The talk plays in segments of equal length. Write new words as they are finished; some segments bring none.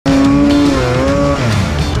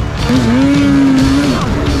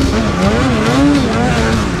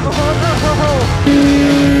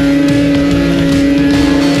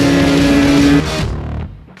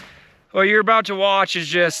you're about to watch is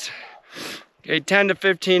just a 10 to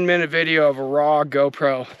 15 minute video of a raw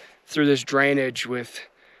GoPro through this drainage with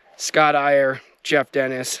Scott Iyer, Jeff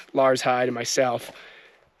Dennis, Lars Hyde, and myself.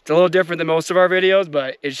 It's a little different than most of our videos,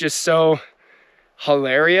 but it's just so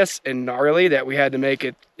hilarious and gnarly that we had to make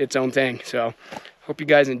it its own thing. So hope you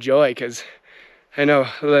guys enjoy, because I know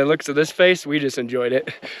the looks of this face, we just enjoyed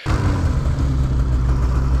it.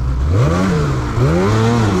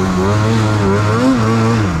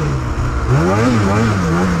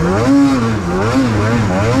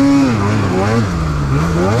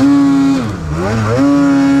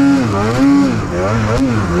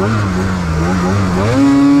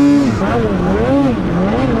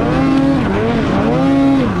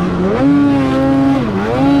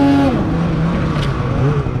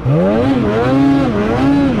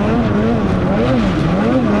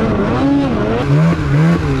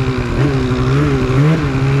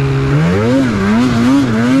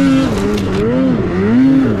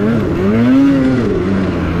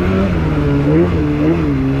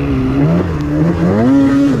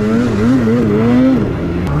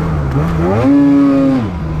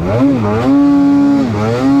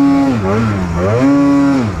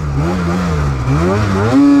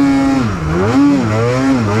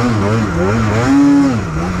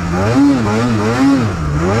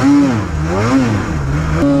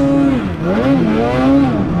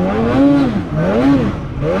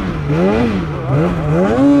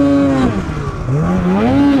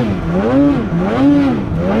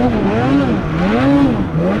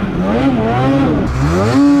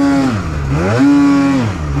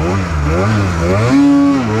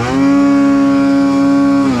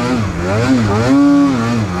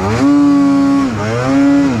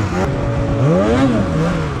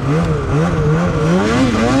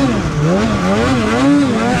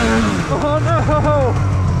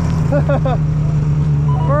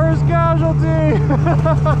 First casualty!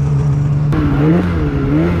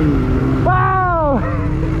 Wow!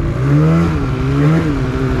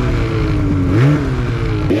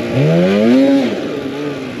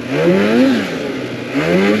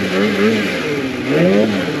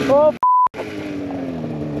 Oh,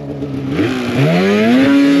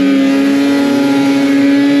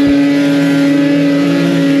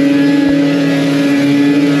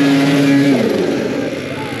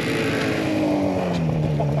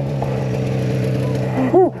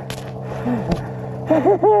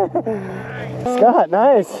 Scott,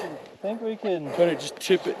 nice. I think we can kind of just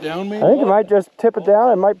tip it down, maybe? I think it might just tip it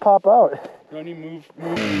down. It might pop out. Ronnie, move.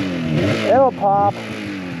 It'll pop.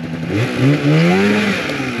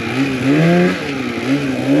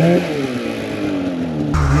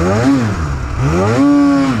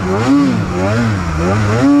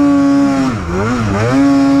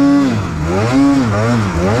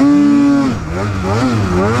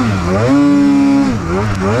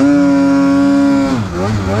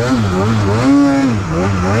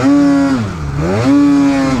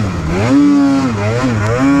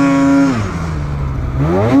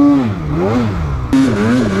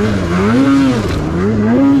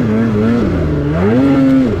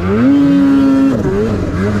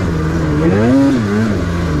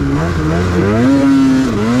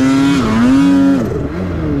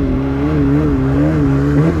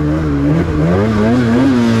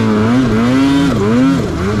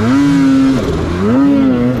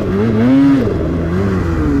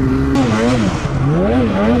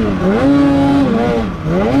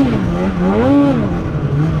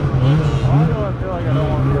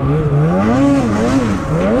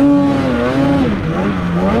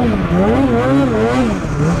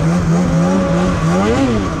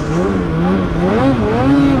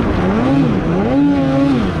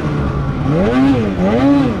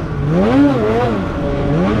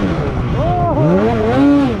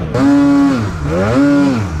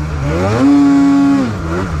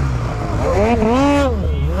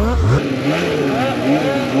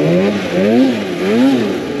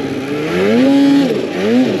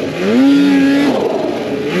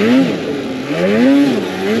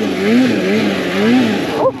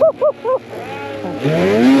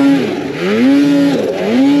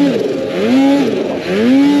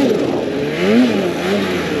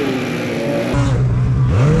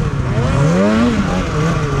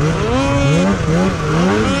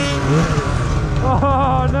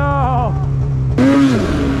 Oh no!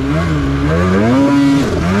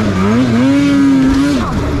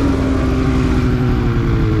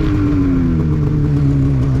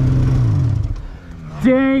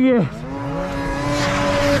 Dang it!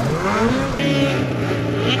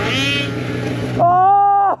 Oh!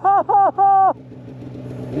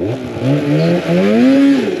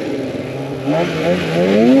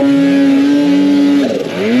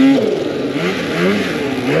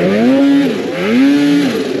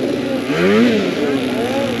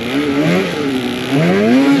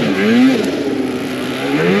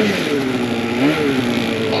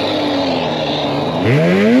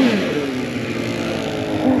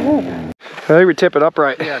 think we tip it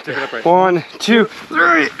upright. Yeah, tip it upright. 1, 2,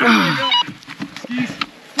 3. Skis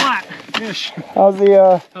flat. Fish. How's the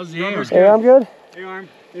arm? arm good? The arm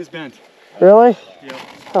is bent. Really? Yep.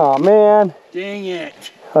 Oh man. Dang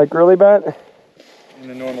it. Like really bent? In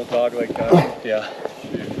a normal dog like that. Yeah.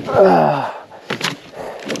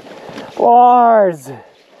 Lars.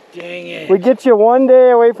 Dang it. We get you one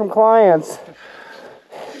day away from clients.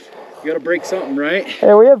 You gotta break something, right?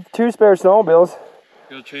 Hey, we have 2 spare snowmobiles.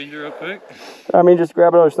 You gotta change her real quick. I mean, just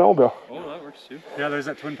grab another snowmobile. Oh, that works too. Yeah, there's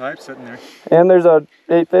that twin pipe sitting there. And there's a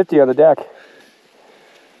 850 on the deck.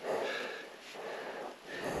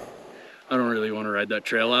 I don't really want to ride that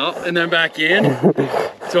trail out and then back in,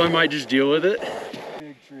 so I might just deal with it.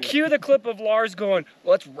 Cue the clip of Lars going,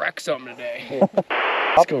 let's wreck something today.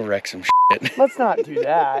 Let's go wreck some shit. Let's not do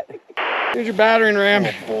that. Here's your battering ram.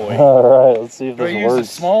 Oh boy. All right, let's see if Do I this use the works.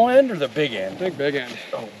 small end or the big end? Big end.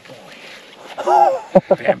 Oh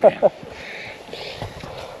boy. Bam, bam.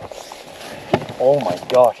 Oh my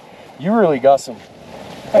gosh. You really got some.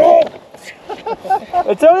 I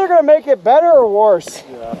tell you, you're gonna make it better or worse.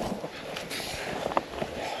 Yeah.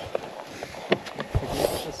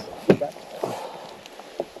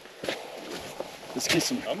 Let's get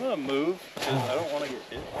some. I'm gonna move because I don't want to get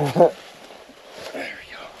hit. There we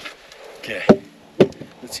go. Okay.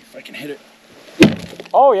 Let's see if I can hit it.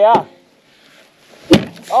 Oh yeah.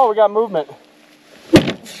 Oh, we got movement.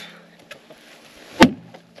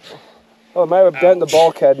 Oh, it might have dent in the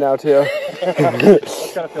bulkhead now too.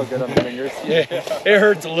 It's gotta feel good on the fingers. Yeah, it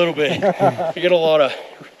hurts a little bit. You get a lot of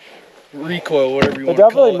recoil, whatever you It want to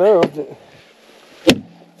call definitely it. moved.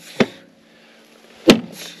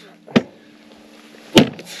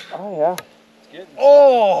 Oh yeah.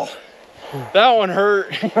 Oh, that one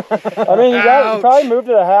hurt. I mean, you probably moved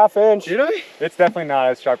it a ½ inch. Did I? It's definitely not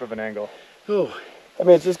as sharp of an angle. Oh, I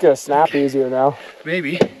mean, it's just gonna snap easier now.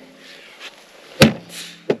 maybe.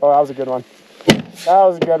 Oh, that was a good one. That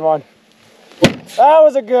was a good one. That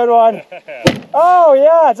was a good one. Oh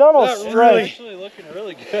yeah, it's almost That straight. really- Actually looking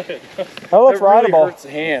really good. That looks That really rideable. hurts the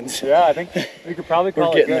hands. Yeah, I think we could probably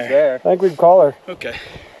call it getting good there. I think we'd call her. Okay.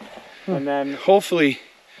 And then Hopefully,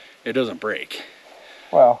 it doesn't break.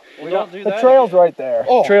 Well, don't do the that trail's right there.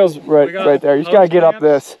 Oh, the trail's right got right there. You just gotta hose get up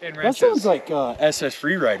clamps this. and That wrenches. sounds like SS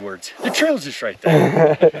Freeride words. The trail's just right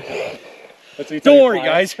there. That's what you tell Don't your worry,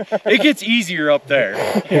 clients. guys. It gets easier up there.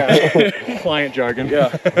 Yeah. Client jargon. Yeah.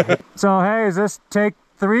 So hey, is this take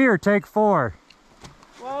 3 or take 4?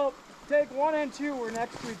 Well, take 1 and 2. We're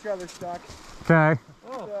next to each other, stuck. Okay.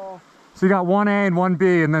 So. So you got 1A and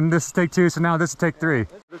 1B, and then this is take 2, so now this is take 3.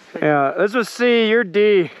 Yeah, this was C. You're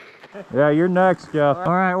D. Yeah, you're next, Jeff.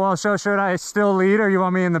 All right, well, so should I still lead, or you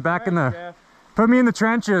want me in the back in the... Put me in the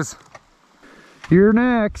trenches. You're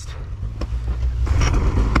next.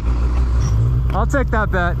 I'll take that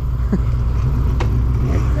bet.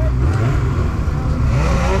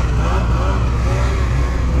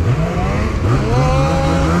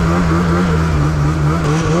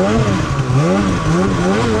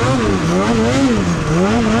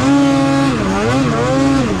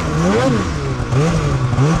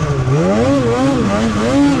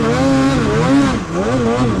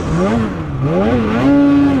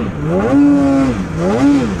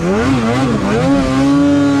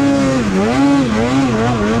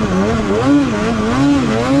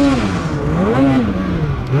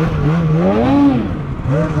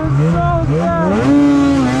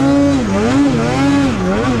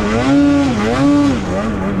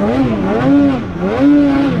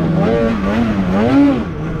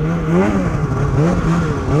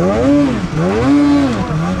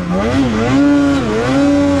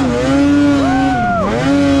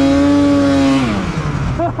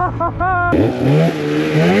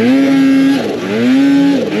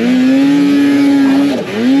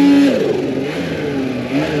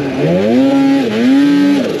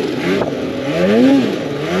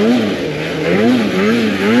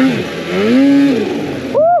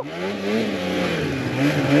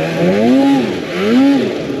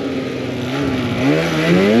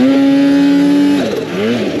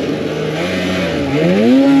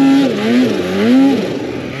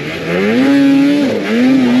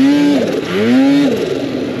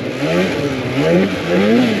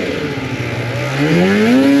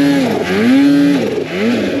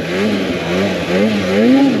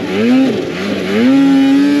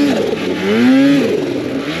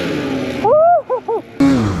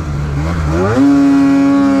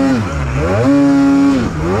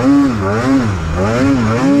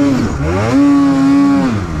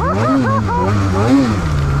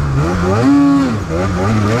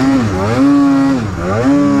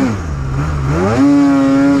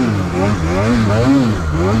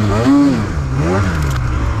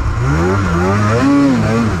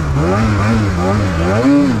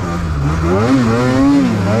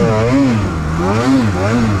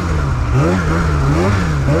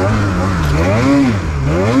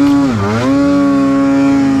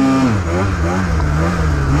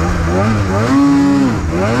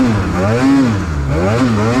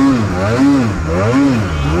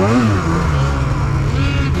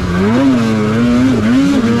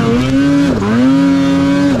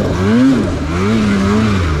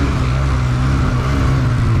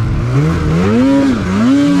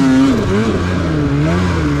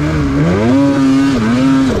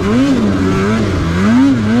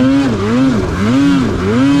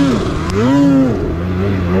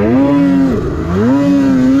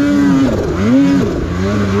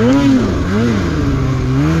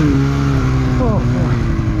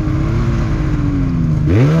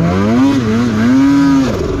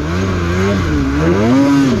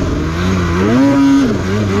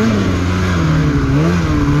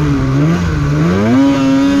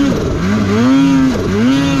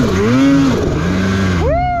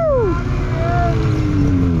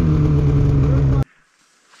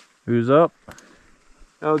 Who's up?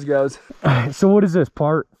 Those goes. So what is this,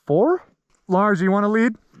 part 4? Lars, you want to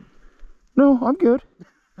lead? No, I'm good.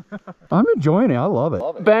 I'm enjoying it. I love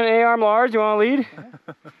it. Ben, A-arm, Lars, you want to lead?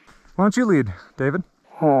 Why don't you lead, David?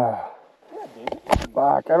 Fuck,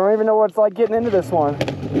 I don't even know what it's like getting into this one.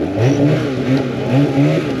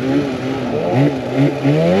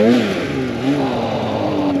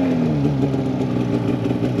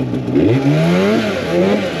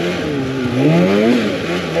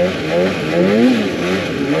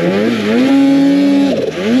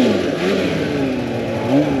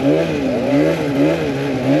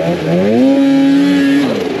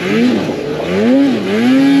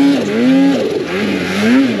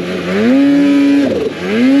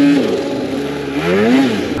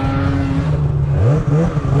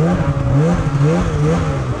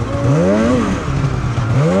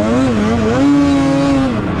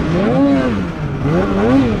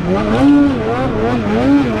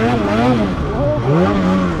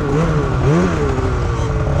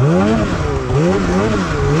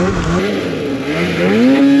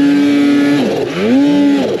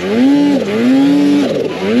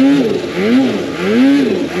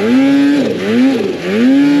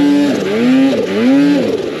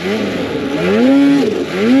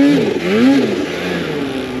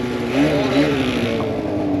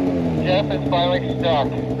 Jeff is finally stuck.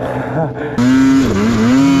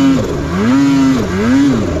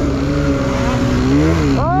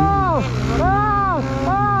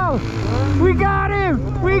 We got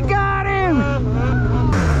him! We got him!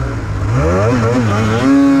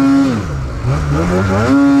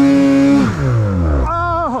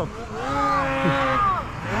 Oh!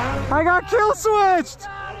 I got kill switched!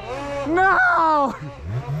 No!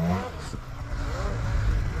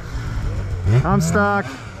 I'm stuck.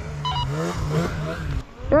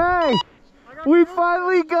 Hey! We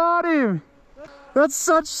finally got him! That's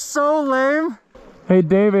so lame. Hey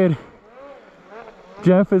David,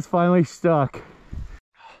 Jeff is finally stuck.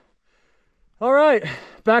 All right,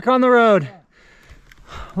 back on the road.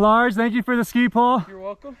 Lars, thank you for the ski pole. You're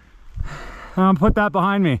welcome. Put that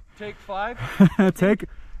behind me. Take 5.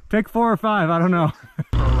 take 4 or 5, I don't know.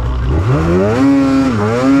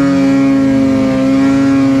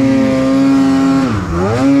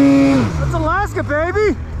 That's Alaska,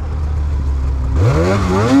 baby!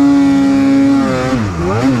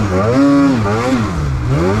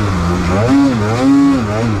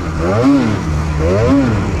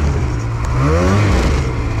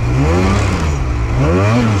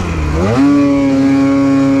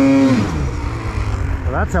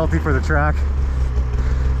 Well, that's healthy for the track.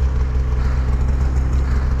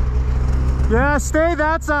 Yeah, stay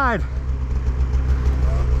that side.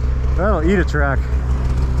 That'll eat a track.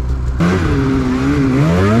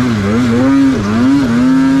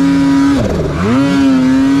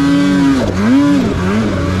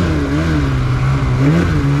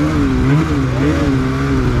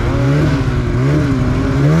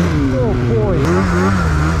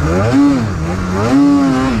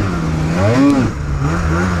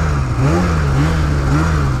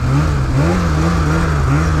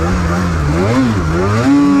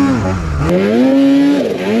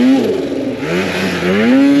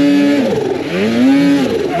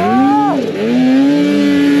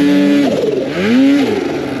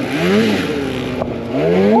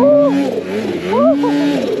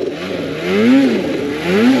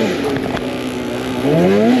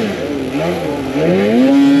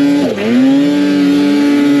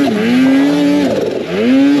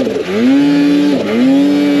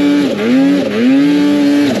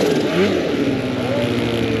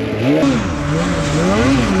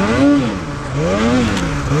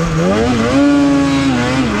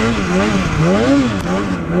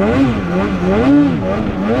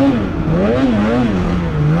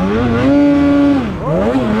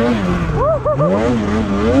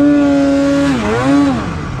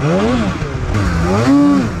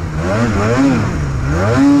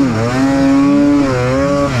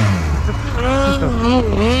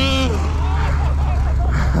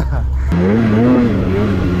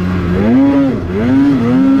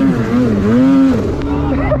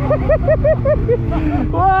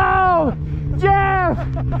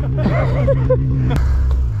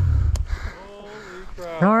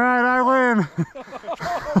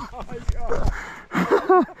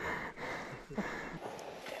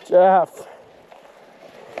 Jeff.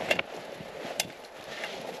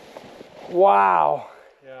 Wow.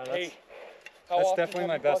 Yeah, Hey, that's definitely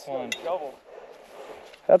my best one.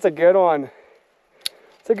 That's a good one.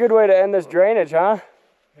 It's a good way to end this drainage, huh?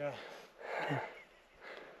 Yeah.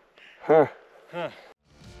 Huh. Huh.